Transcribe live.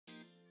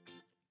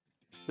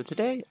So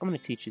today I'm going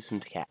to teach you some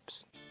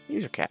caps.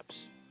 These are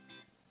caps.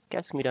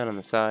 Caps can be done on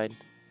the side,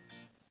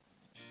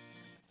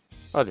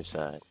 other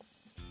side.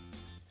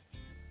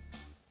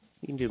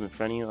 You can do them in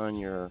front of you on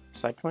your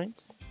side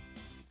points.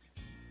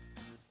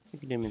 You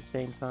can do them in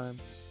same time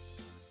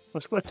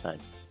or split time.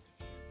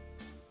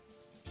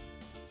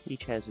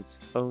 Each has its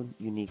own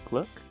unique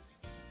look,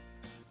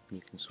 and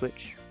you can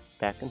switch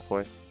back and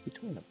forth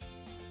between them.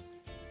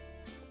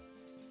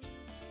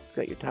 You've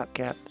got your top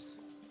caps,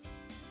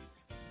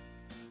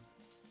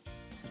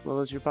 as well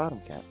as your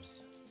bottom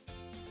caps.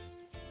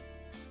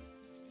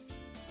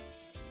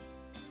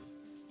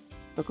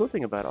 The cool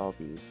thing about all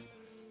these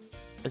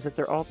is that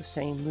they're all the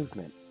same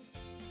movement,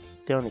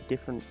 done at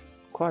different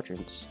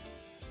quadrants.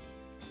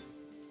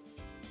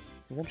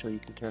 Eventually you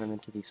can turn them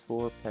into these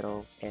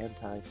 4-petal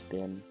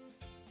anti-spin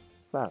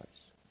flowers.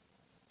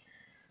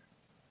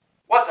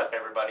 What's up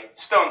everybody,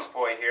 Stones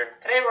Boy here.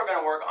 Today we're going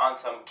to work on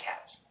some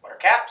caps. What are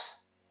caps?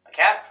 A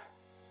cap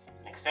is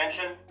an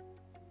extension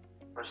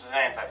versus an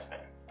anti-spin.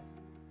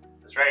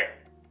 This right here.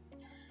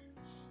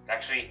 It's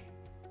actually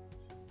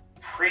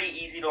pretty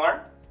easy to learn.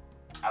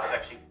 I was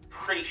actually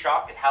pretty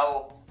shocked at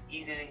how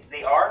easy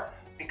they are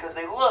because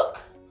they look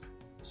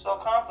so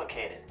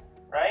complicated,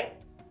 right?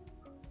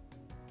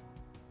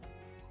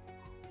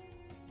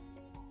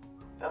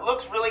 That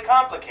looks really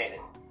complicated.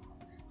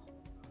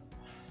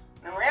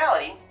 In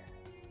reality,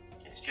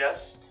 it's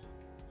just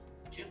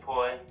 2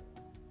 poi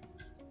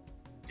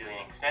doing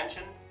an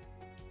extension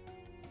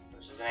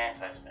versus an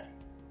anti-spin.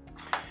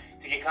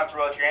 To get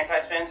comfortable with your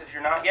anti-spins, if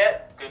you're not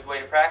yet, good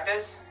way to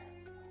practice.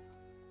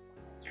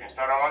 So you're going to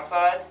start on one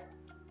side,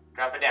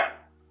 drop it down,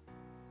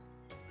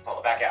 pull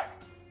it back out,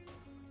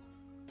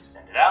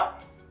 extend it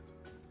out,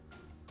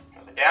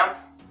 drop it down,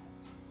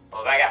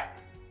 pull it back out,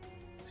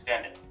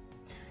 extend it.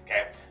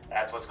 Okay,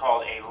 that's what's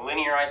called a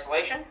linear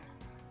isolation.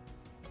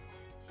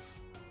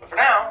 But for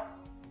now,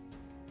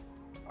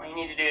 all you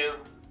need to do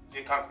is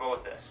get comfortable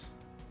with this.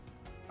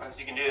 Once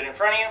you can do it in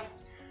front of you,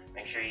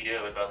 make sure you do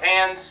it with both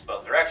hands,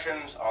 both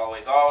directions,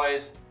 always,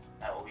 always.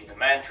 That will be the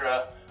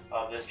mantra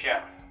of this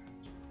channel.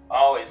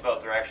 Always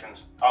both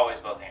directions, always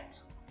both hands.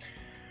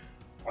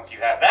 Once you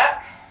have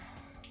that,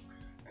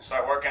 you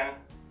start working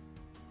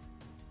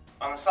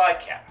on the side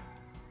cap.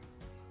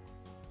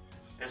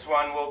 This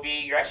one will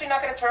be, you're actually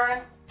not going to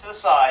turn to the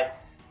side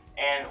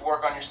and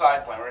work on your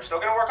side plane. We're still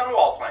going to work on the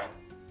wall plane.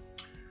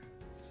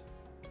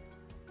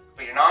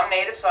 But your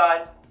non-native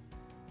side,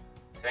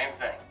 same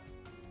thing.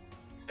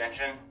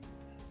 Extension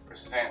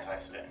versus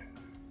anti-spin.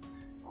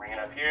 Bring it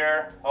up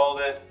here,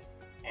 hold it,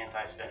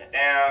 anti-spin it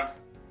down.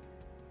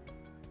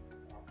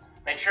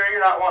 Make sure you're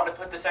not wanting to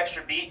put this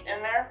extra beat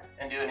in there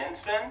and do an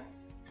in-spin.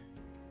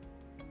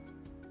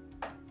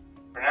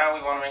 For now,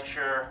 we want to make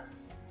sure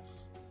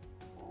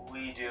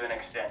we do an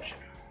extension.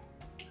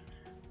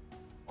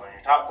 We're in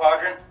your top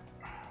quadrant.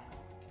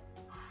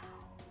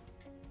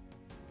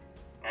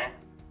 Okay.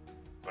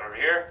 Go over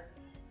here,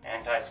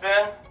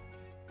 anti-spin,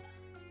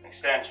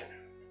 extension.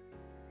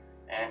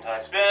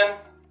 Anti-spin,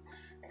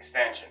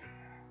 extension.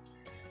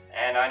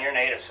 And on your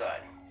native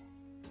side.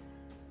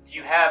 So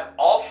you have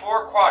all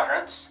 4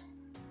 quadrants.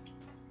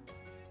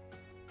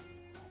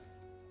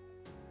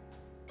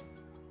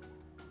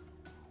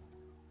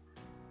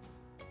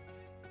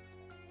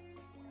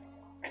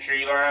 Make sure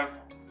you learn them.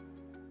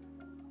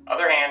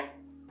 Other hand,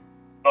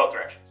 both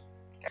directions.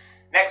 Okay.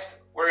 Next,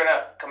 we're going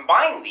to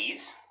combine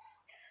these.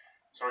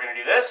 So we're going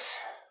to do this.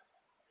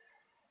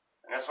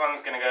 And this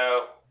one's going to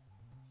go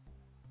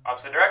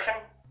opposite direction.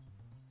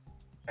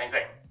 Same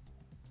thing.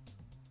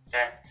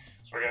 Okay.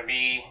 So we're going to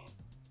be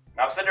in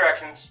opposite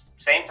directions,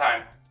 same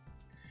time.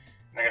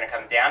 And they're going to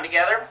come down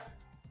together.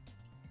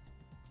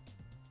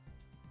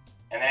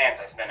 And then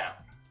anti-spin out.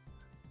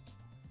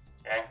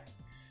 Okay.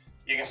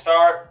 You can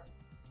start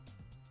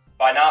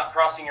by not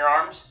crossing your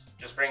arms,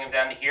 just bring them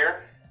down to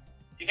here.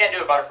 If you can't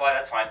do a butterfly,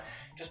 that's fine.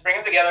 Just bring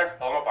them together,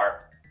 pull them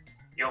apart.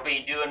 You'll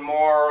be doing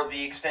more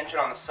the extension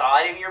on the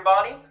side of your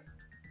body,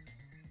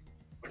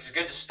 which is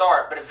good to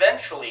start, but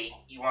eventually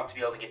you want to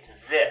be able to get to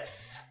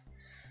this.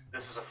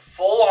 This is a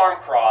full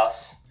arm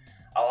cross,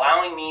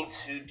 allowing me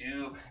to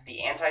do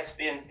the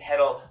anti-spin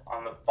pedal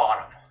on the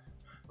bottom,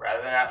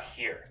 rather than out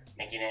here,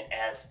 making it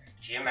as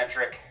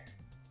geometric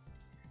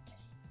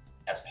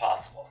as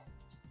possible.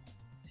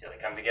 See how they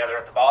come together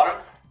at the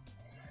bottom?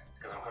 It's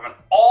because I'm coming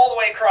all the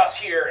way across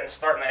here and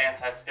starting that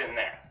anti-spin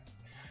there.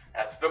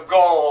 That's the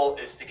goal,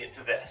 is to get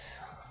to this.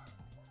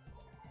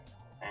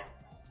 Okay.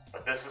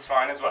 But this is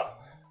fine as well.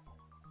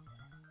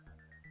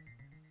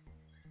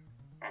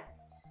 Okay.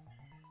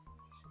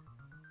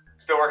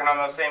 Still working on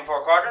those same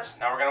 4 quadrants.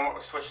 Now we're going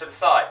to switch to the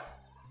side.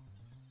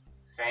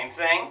 Same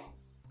thing.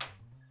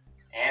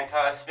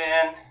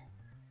 Anti-spin,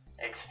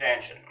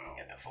 extension. Let me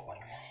get that full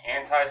length.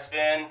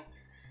 Anti-spin,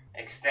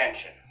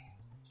 extension.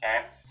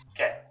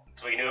 Okay,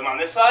 so we can do them on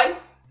this side.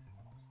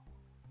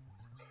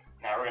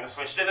 Now we're going to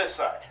switch to this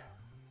side.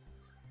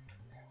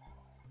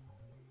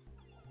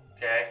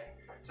 Okay,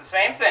 it's the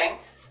same thing.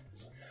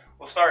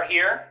 We'll start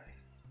here,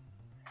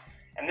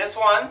 and this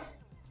one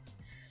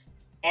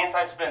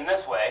anti-spin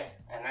this way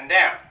and then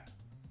down.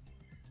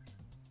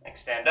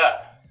 extend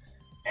up,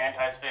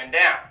 anti-spin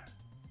down.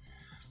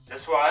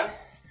 This one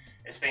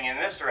is spinning in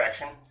this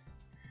direction,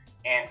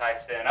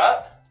 anti-spin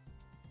up,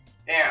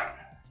 down,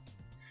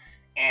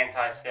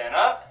 anti-spin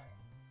up,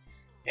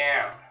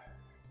 down.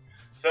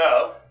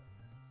 So,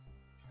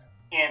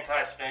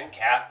 anti-spin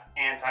cap,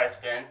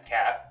 anti-spin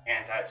cap,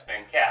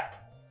 anti-spin cap.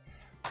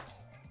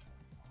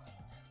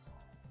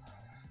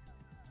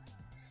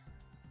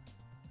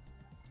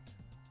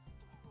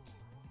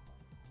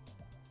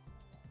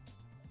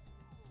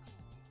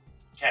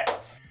 Okay.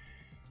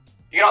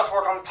 You can also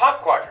work on the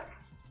top quadrant.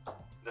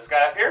 This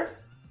guy up here.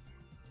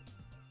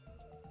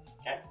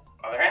 Okay,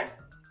 other hand.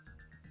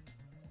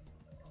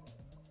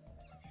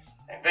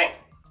 Same thing.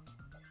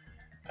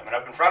 Coming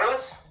up in front of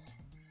us.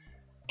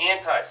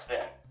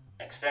 Anti-spin,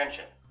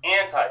 extension,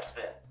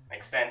 anti-spin,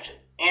 extension,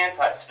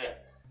 anti-spin,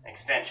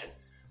 extension.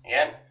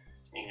 Again,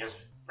 you can just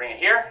bring it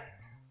here,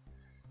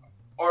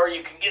 or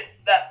you can get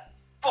that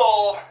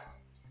full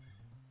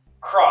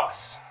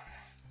cross.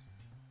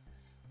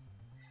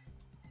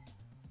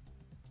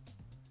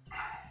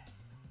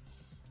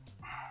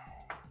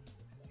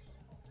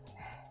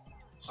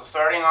 So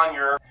starting on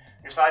your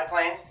side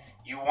planes,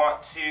 you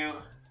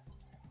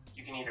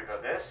can either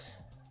go this,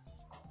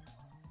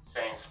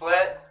 same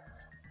split,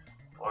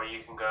 or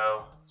you can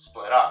go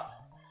split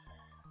up.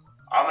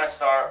 I'm going to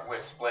start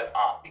with split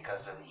up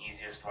because they're the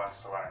easiest ones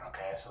to learn,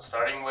 okay? So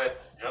starting with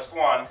just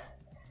one,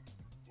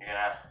 you're going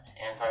to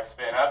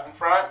anti-spin up in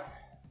front,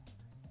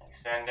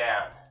 extend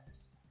down.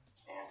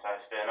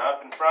 Anti-spin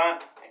up in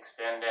front,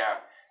 extend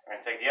down. We're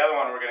going to take the other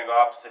one, we're going to go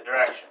opposite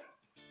direction.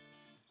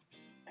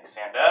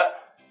 Extend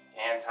up,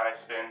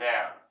 anti-spin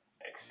down.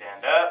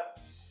 Extend up,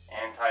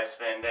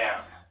 anti-spin down.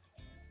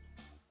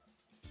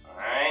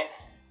 Alright?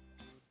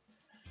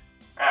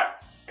 Now,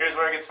 here's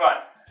where it gets fun.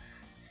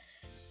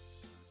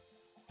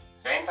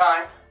 Same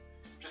time,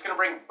 just going to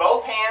bring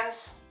both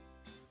hands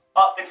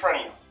up in front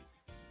of you.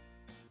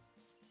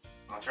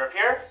 Once you're up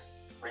here,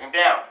 bring them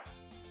down.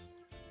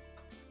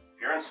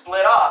 If you're in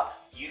split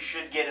up, you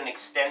should get an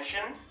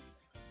extension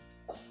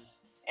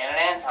and an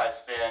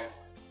anti-spin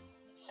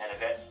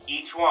at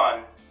each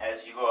one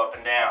as you go up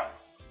and down.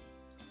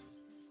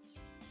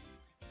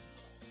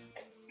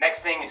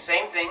 Next thing is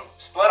same thing,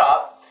 split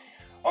up,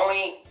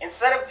 only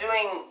instead of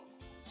doing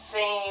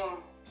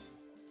same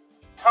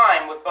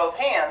time with both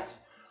hands,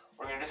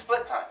 we're going to do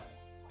split time.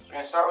 So we're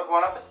going to start with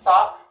one up at the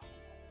top,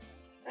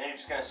 and then you're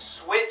just going to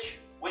switch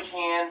which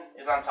hand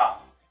is on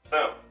top.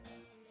 Boom.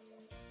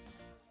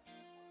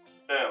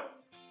 Boom.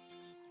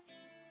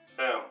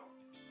 Boom.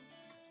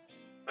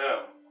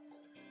 Boom.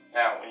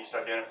 Now, when you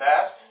start doing it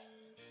fast,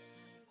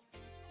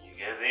 you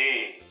get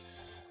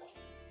these.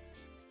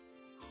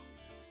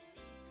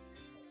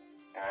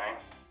 Okay.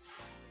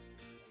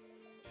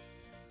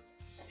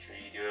 Make sure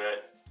you do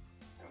it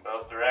in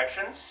both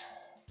directions.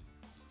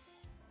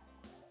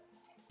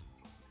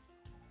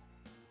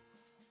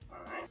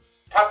 Alright.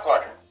 Top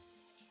quadrant.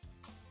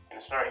 I'm going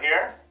to start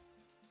here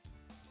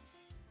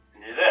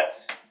and do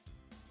this.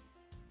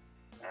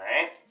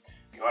 Alright.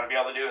 You want to be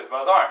able to do it with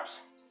both arms.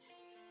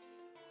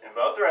 In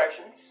both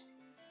directions.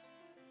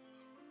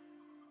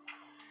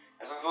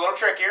 This is a little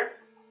trickier.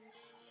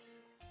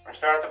 We're going to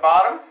start at the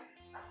bottom.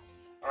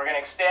 And we're going to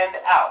extend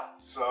out.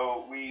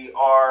 So we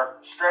are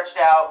stretched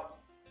out.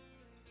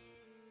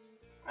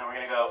 And we're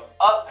going to go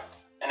up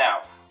and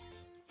out.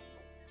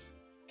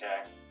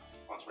 Okay.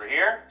 Once we're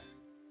here,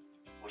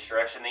 which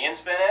direction the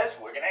inspin is,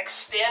 we're going to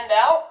extend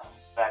out.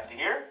 Back to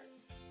here.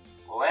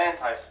 We'll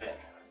anti-spin.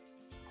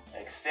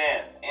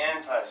 Extend,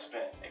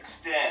 anti-spin,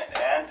 extend,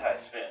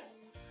 anti-spin.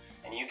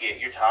 And you get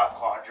your top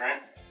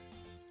quadrant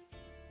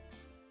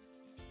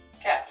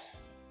caps.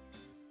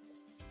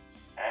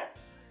 Okay.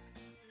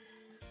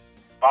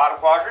 Bottom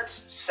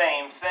quadrants,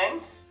 same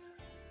thing.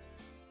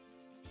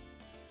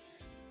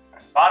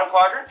 Right. Bottom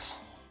quadrants,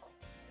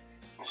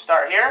 you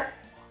start here,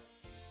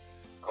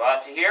 go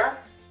out to here,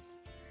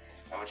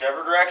 and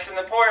whichever direction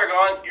the pull you're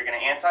going, you're going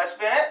to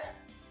anti-spin it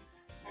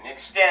and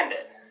extend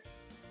it.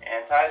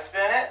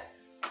 Anti-spin it,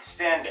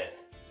 extend it.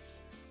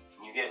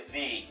 And you get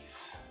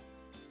these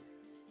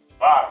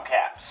bottom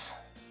caps.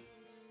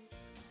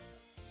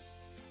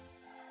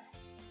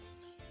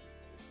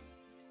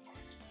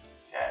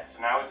 Okay, so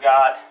now we've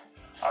got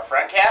our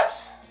front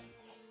caps.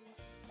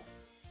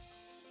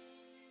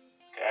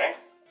 Okay,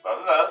 both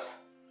of those.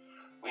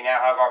 We now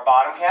have our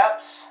bottom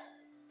caps.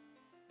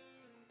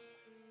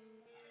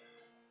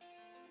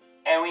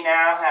 And we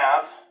now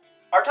have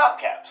our top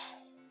caps.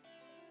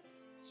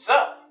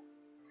 So,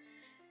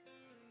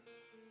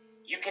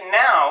 you can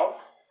now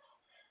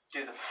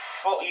do the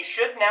full, you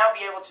should now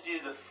be able to do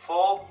the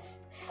full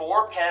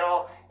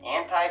 4-pedal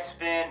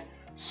anti-spin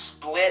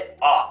split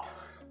up.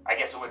 I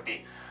guess it would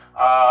be.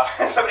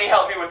 Somebody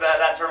help me with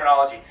that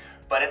terminology.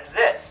 But it's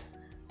this.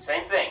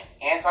 Same thing.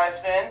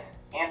 Anti-spin,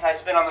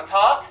 anti-spin on the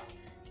top,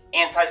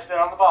 anti-spin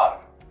on the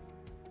bottom.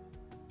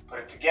 Put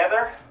it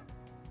together.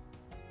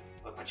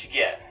 Look what you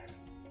get.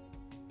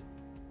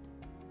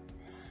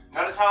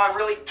 Notice how I'm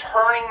really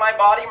turning my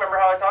body. Remember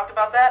how I talked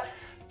about that?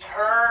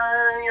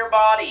 Turn your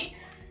body.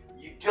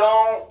 You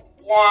don't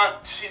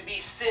want to be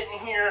sitting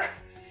here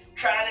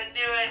trying to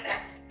do it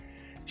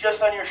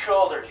just on your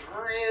shoulders.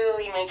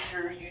 Really make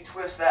sure you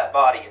twist that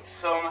body. It's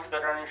so much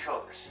better on your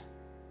shoulders.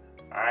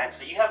 All right,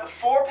 so you have the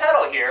 4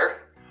 pedal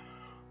here,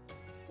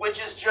 which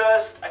is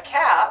just a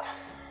cap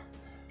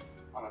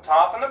on the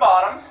top and the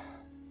bottom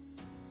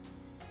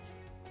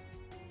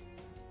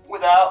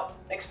without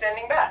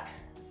extending back.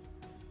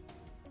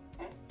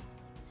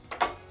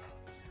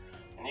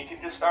 And you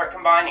can just start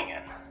combining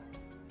it.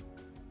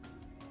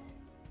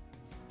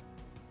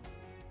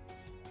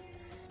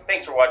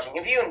 Thanks for watching.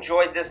 If you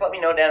enjoyed this, let me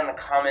know down in the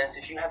comments.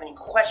 If you have any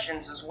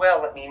questions as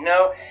well, let me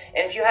know.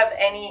 And if you have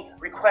any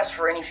requests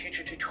for any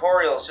future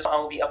tutorials, I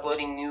will be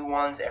uploading new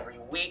ones every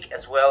week,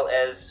 as well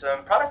as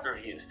some product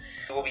reviews.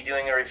 We'll be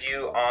doing a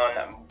review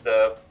on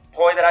the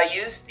poi that I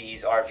use.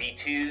 These are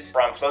V2s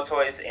from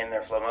Flotoys in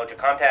their Flowmoja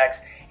contacts,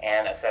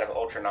 and a set of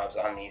Ultra knobs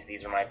on these.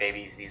 These are my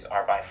babies. These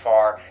are by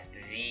far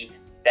the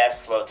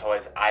best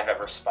Flotoys I've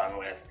ever spun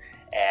with,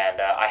 and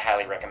I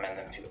highly recommend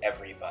them to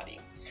everybody.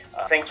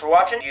 Thanks for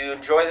watching. If you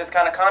enjoy this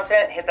kind of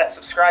content, hit that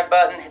subscribe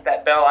button, hit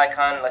that bell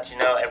icon, and let you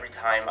know every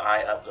time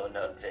I upload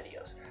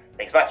videos.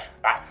 Thanks much.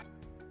 Bye.